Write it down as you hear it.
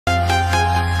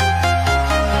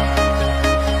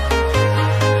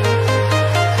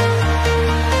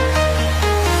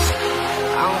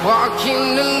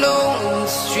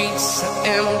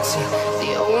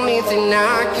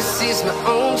sees my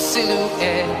own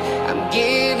silhouette. I'm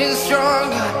getting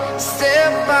stronger,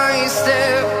 step by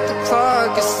step. The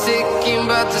clock is ticking,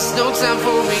 but there's no time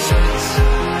for regrets.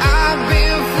 I've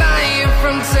been flying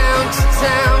from town to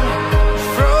town,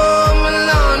 from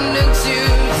London to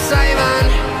Taiwan.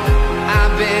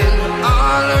 I've been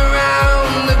all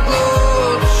around the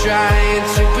globe, trying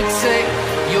to protect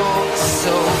your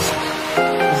soul.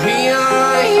 We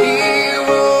are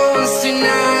heroes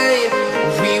tonight.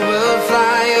 We will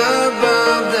fly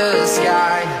above the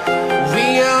sky. We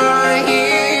are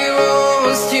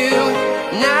heroes tonight.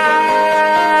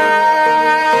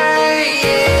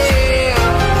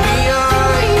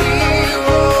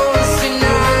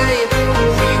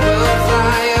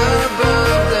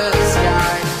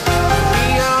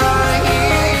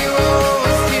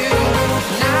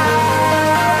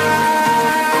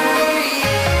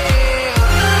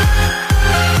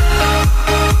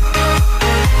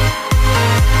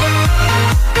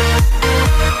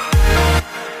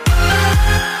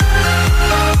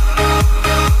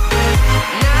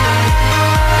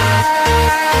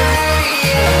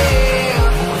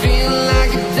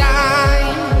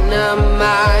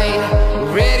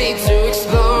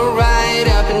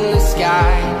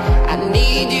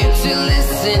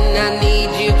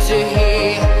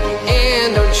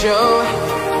 Show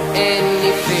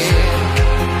any fear.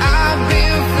 I've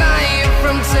been flying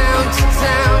from town to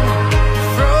town,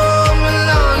 from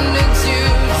London to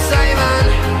Taiwan.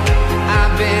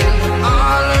 I've been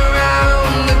all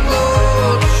around the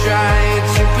globe, trying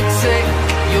to protect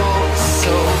your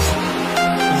soul.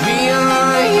 We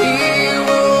are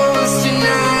heroes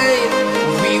tonight.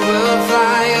 We will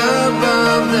fly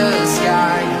above the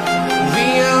sky. We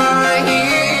are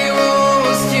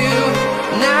heroes tonight.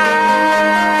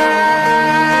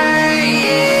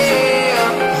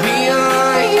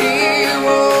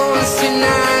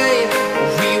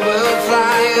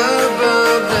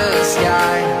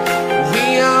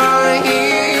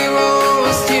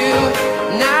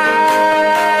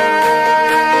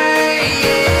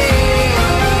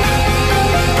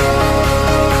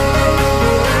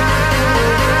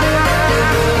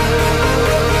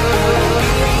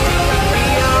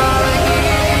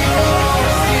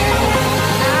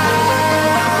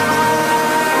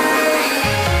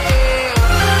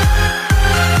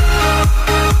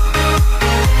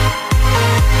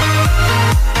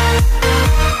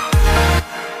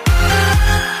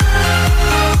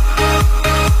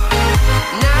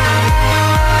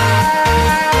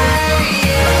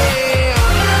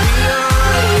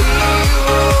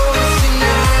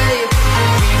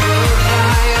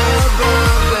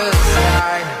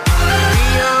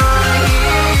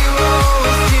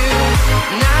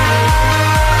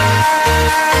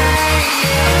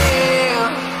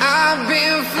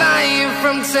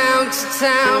 Town to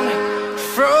town,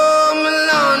 from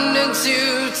London to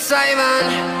Taiwan.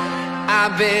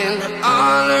 I've been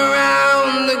all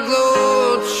around the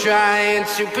globe, trying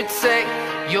to protect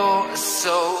your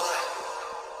soul.